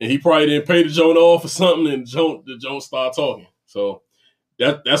 and he probably didn't pay the joke off or something, and the joke started talking. So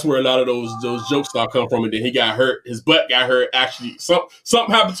that's where a lot of those jokes start coming from. And then he got hurt. His butt got hurt. Actually, something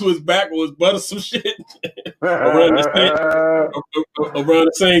happened to his back or his butt or some shit around the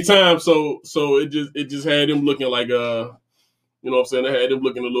same time. So it just had him looking like you know what I'm saying? It had him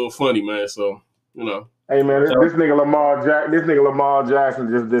looking a little funny, man. So you know. Hey man, this nigga Lamar Jackson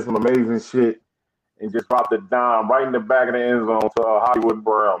just did some amazing shit and just dropped a dime right in the back of the end zone to Hollywood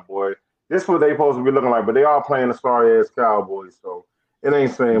Brown, boy. This is what they supposed to be looking like, but they are playing the sorry ass Cowboys, so it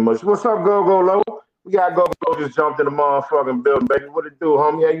ain't saying much. What's up, Go Low? We got Go just jumped in the motherfucking building, baby. What it do,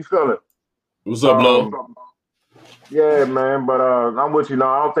 homie? How you feeling? What's up, Low? Yeah, man, but I'm with you now.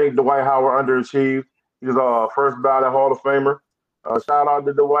 I don't think Dwight Howard underachieved. He's a first ballot Hall of Famer. Shout out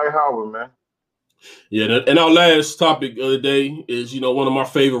to Dwight Howard, man. Yeah, and our last topic of the day is, one of my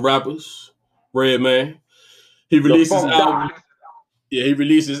favorite rappers, Redman. He released his album. Yeah, he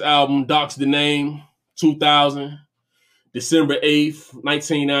released his album, Doc's the Name, 2000, December 8th,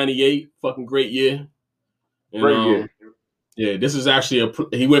 1998. Fucking great year. And, great year. Yeah, this is actually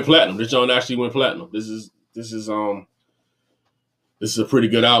he went platinum. This joint actually went platinum. This is a pretty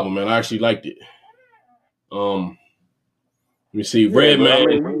good album, man. I actually liked it. Let me see.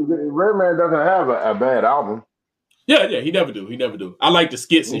 Redman. Redman doesn't have a bad album. Yeah, he never do. I like the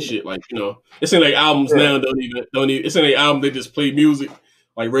skits and shit. Like, it's in like albums now don't even. It's in an album they just play music.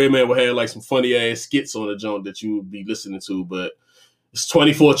 Like Redman will have like some funny ass skits on the joint that you would be listening to. But it's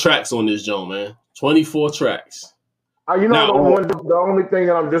 24 tracks on this joint, man. 24 tracks. The only thing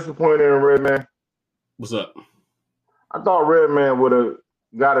that I'm disappointed in Redman. What's up? I thought Redman would have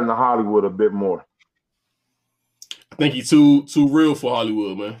got into Hollywood a bit more. I think he's too real for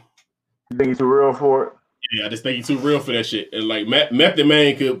Hollywood, man. You think he's too real for it? Yeah, I just think he's too real for that shit. And like Method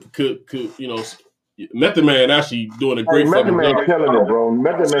Man could Method Man actually doing a great fucking job. Method Man killing it, bro.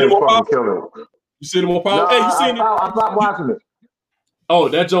 Method Man fucking killing it. You see the more power? Hey, you seen it? I stopped watching it. Oh,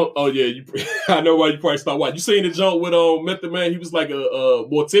 that joke. Oh yeah, I know why you probably stopped watching. You seen the joke with Method Man? He was like a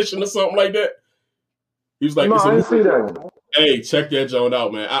mortician or something like that. He was like, no, I didn't see that. Hey, check that joint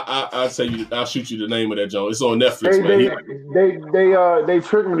out, man. I'll shoot you the name of that joint. It's on Netflix, man. They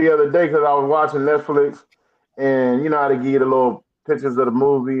tricked me the other day because I was watching Netflix, and you know how to give you the little pictures of the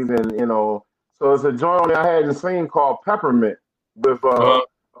movies, and so it's a joint I hadn't seen called Peppermint with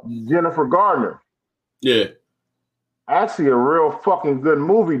Jennifer Gardner. Yeah, actually a real fucking good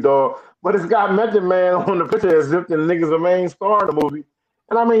movie, dog. But it's got Method Man on the picture as if the nigga's the main star in the movie.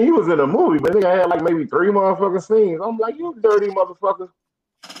 And I mean, he was in a movie, but nigga had like maybe 3 motherfucking scenes. I'm like, you dirty motherfucker.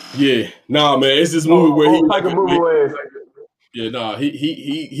 Yeah, nah, man, it's this movie where he like yeah, nah,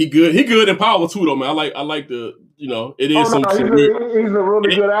 he good. He good in Power too, though, man. I like the it is he's a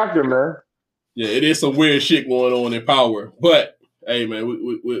really good actor, man. Yeah, it is some weird shit going on in Power, but hey, man,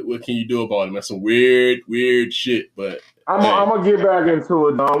 what can you do about it, man? Some weird shit, but I'm gonna get back into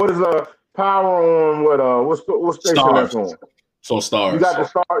it, Don. What is Power on? What station Stars. that's on? So Stars. You got the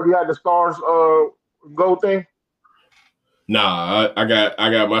Stars Go thing? Nah, I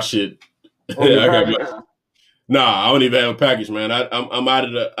got my shit. Nah, I don't even have a package, man. I'm out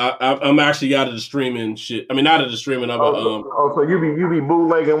of the. I'm actually out of the streaming shit. I mean, out of the streaming. So you be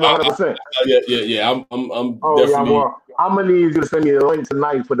bootlegging 100%. Yeah. I'm definitely. Yeah, well, I'm gonna need you to send me a link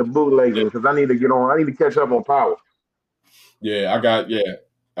tonight for the bootlegging because I need to get on. I need to catch up on Power. Yeah, I got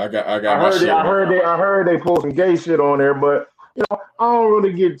I heard they pulled some gay shit on there, but I don't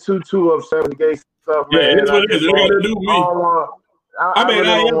really get too upset with the gay stuff. Yeah, man. it is what it is. It got to do with me. I am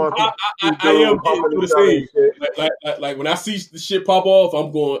getting through the scene. Like when I see the shit pop off,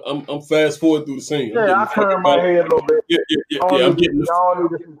 I'm fast forward through the scene. Yeah, I turn my head a little bit. Yeah. I'm getting. Y'all need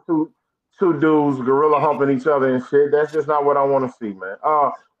to see two dudes gorilla humping each other and shit. That's just not what I want to see, man.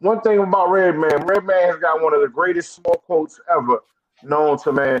 One thing about Redman has got one of the greatest small quotes ever known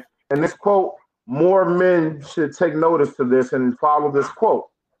to man. And this quote, more men should take notice to this and follow this quote.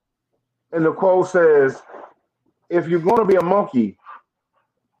 And the quote says, if you're going to be a monkey,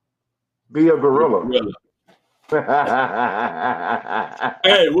 be a gorilla.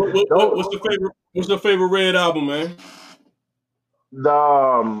 Hey, what's your favorite Red album, man?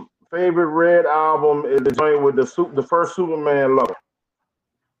 The favorite Red album is the joint with the first Superman lover.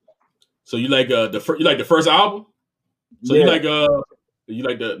 So you like the first album? So Yeah. you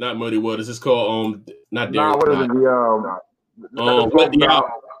like the not Muddy Waters. It's called not Nah, Derek. what is it? What the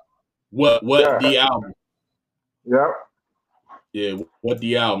album? What Yeah. the album? Yep. Yeah, what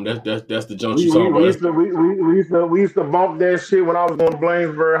the album? That's the junk We you talking used about. we used to bump that shit when I was going to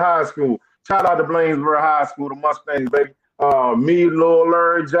Blainsburg High School. Shout out to Blainsburg High School, the Mustangs, baby. Me, Lil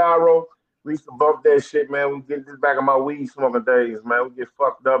Larry, Gyro. We used to bump that shit, man. We get this back in my weed smoking days, man. We get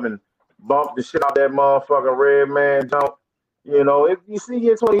fucked up and bump the shit out that motherfucking Red Man jump. You know, if you see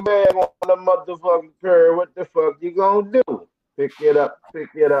your 20 bag on the motherfucking curb, what the fuck you gonna do? Pick it up.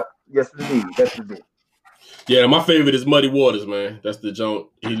 Yes, indeed. That's the deal. Yeah, my favorite is Muddy Waters, man. That's the junk.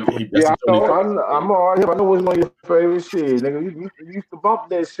 I'm all right. I know what's one of your favorite shit, nigga. You used to bump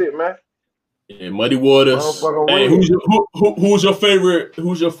that shit, man. Yeah, Muddy Waters. Hey, who's your favorite?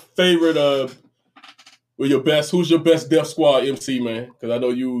 Who's your favorite? Who's your best Def Squad MC, man? Because I know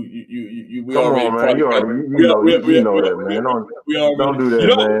you. We Come already. on, man. You know that, man. Don't do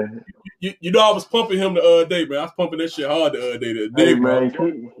that, man. You know, I was pumping him the other day, man. I was pumping that shit hard the other day. Hey, man,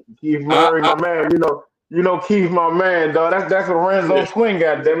 Keith Murray, my man. You know Keith, my man, dog. That's a Renzo twin,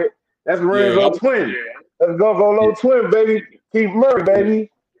 goddammit. That's a Renzo twin. Let's go Low twin, baby. Keith Murray, baby.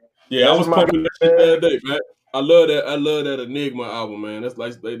 Yeah, I was pumping that shit the other day, man. I love that Enigma album, man. That's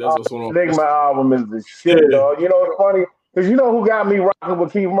what's going on. Enigma album is the shit, dog. You know what's funny? Because you know who got me rocking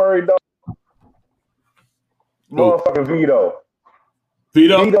with Keith Murray, dog? Motherfucking Vito.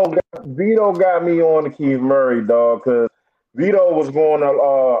 Vito got me on the Keith Murray, dog, because Vito was going to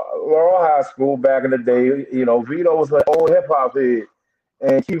Laurel High School back in the day. You know, Vito was an old hip hop head.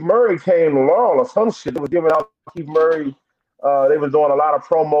 And Keith Murray came to Laurel or some shit. They was giving out Keith Murray. They was doing a lot of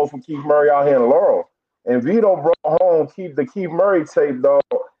promos for Keith Murray out here in Laurel. And Vito brought home the Keith Murray tape, dog.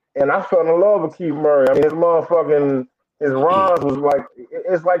 And I fell in love with Keith Murray. I mean, his rhymes was like,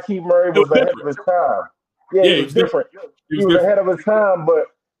 it's like Keith Murray was ahead of his time. Yeah, it was different. He was ahead of his time, but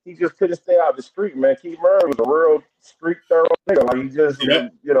he just couldn't stay out the street, man. Keith Murray was a real street thorough nigga. Like, he just,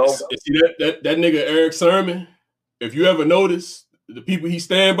 you know. See that nigga Eric Sermon, if you ever notice, the people he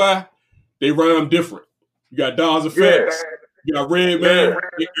stand by, they rhyme different. You got Dawes Effects, you got Red Man,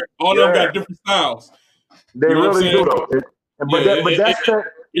 all of them got different styles. They really do, though. But that set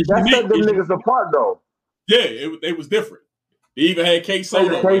them niggas apart, though. Yeah, it was different. They even had K Solo.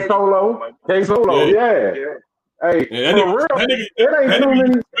 Yeah. Hey, that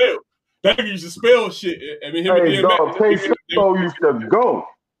nigga used to spell shit. I mean, him and DMX. K Solo used to go.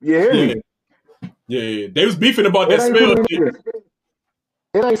 You hear me? Yeah, they was beefing about that spell shit.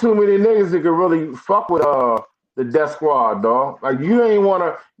 It ain't too many niggas that could really fuck with the Death Squad, dog. Like you ain't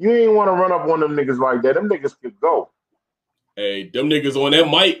wanna run up on them niggas like that. Them niggas could go. Hey, them niggas on that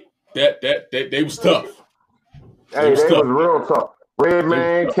mic, that they was tough. They was real tough. Red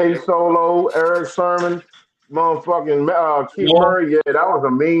Man, K Solo, Eric Sermon, motherfucking Keith Murray. Yeah, that was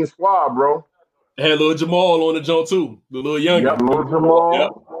a mean squad, bro. They had Lil Jamal on the joint too. The little young guy. Lil Jamal.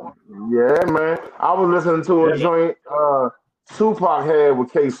 Yep. Yeah, man. I was listening to a joint Tupac had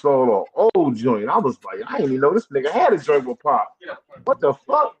with K Solo. Old joint. I was like, I didn't even know this nigga had a joint with Pop. What the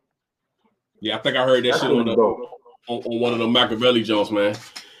fuck? Yeah, I think I heard that shit on one of the Machiavelli joints, man.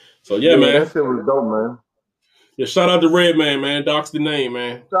 So yeah, man. That shit was dope, man. Yeah, shout out to Red Man. Doc's the name,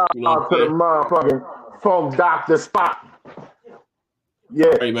 man. Shout out to the motherfucking Funk Dr. Spot.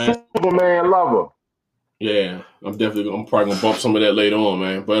 Yeah, hey, man. Superman lover. Yeah, I'm probably gonna bump some of that later on,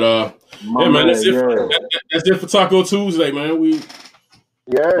 man. But man, that's it. That's it for Taco Tuesday, man.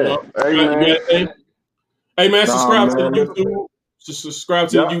 Hey man, subscribe to the YouTube. Subscribe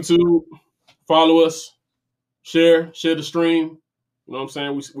to the YouTube. Follow us. Share the stream. You know what I'm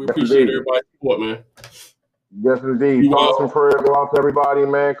saying? We appreciate everybody's support, man. Yes, indeed. Thoughts and prayers go out to everybody,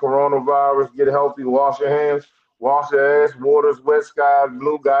 man. Coronavirus, get healthy, wash your hands, wash your ass, water's wet, sky,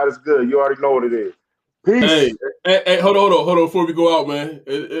 blue, God is good. You already know what it is. Peace. Hey, hold on before we go out, man.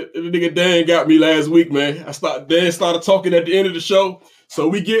 The nigga Dan got me last week, man. Dan started talking at the end of the show. So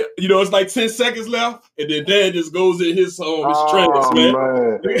we get, it's like 10 seconds left, and then Dan just goes in his trance,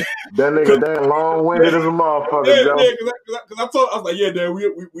 man. That nigga Dan long-winded as a motherfucker, yeah, because I was like, yeah, Dan,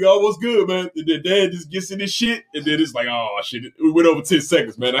 we almost good, man. And then Dan just gets in this shit, and then it's like, oh shit, we went over 10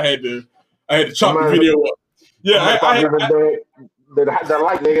 seconds, man. I had to chop the video up. Yeah, the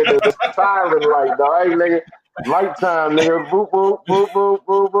light, nigga, the siren light, dog. Hey, nigga, light time, nigga. Boop, boop, boop, boop,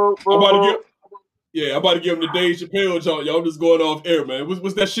 boop, boop, boop. I'm about to give him the Dave Chappelle joint. Y'all just going off air, man.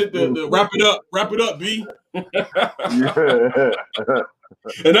 What's that shit? The wrap it up, B. Yeah.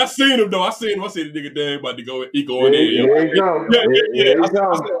 And I seen him though. I seen the nigga Dan about to go. He going in. Here he comes.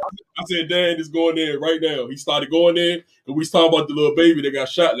 I said Dan is going in right now. He started going in, and we was talking about the little baby that got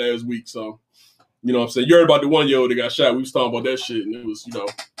shot last week. So, you know what I'm saying? You heard about the 1-year-old that got shot. We was talking about that shit, and it was, you know.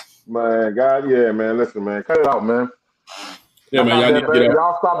 Man, God, yeah, man. Listen, man. Cut it out, man. Yeah, man. Y'all need to get out.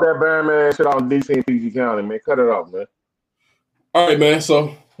 Y'all stop that Batman shit on DC and PG County, man. Cut it out, man. All right, man.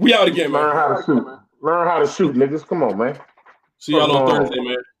 So, we out again, man. Learn how to shoot. Learn how to shoot, niggas. Come on, man. See y'all on Thursday,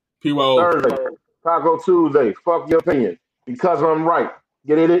 man. PYO. Thursday. Taco Tuesday. Fuck your opinion. Because I'm right.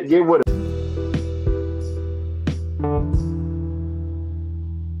 Get with it.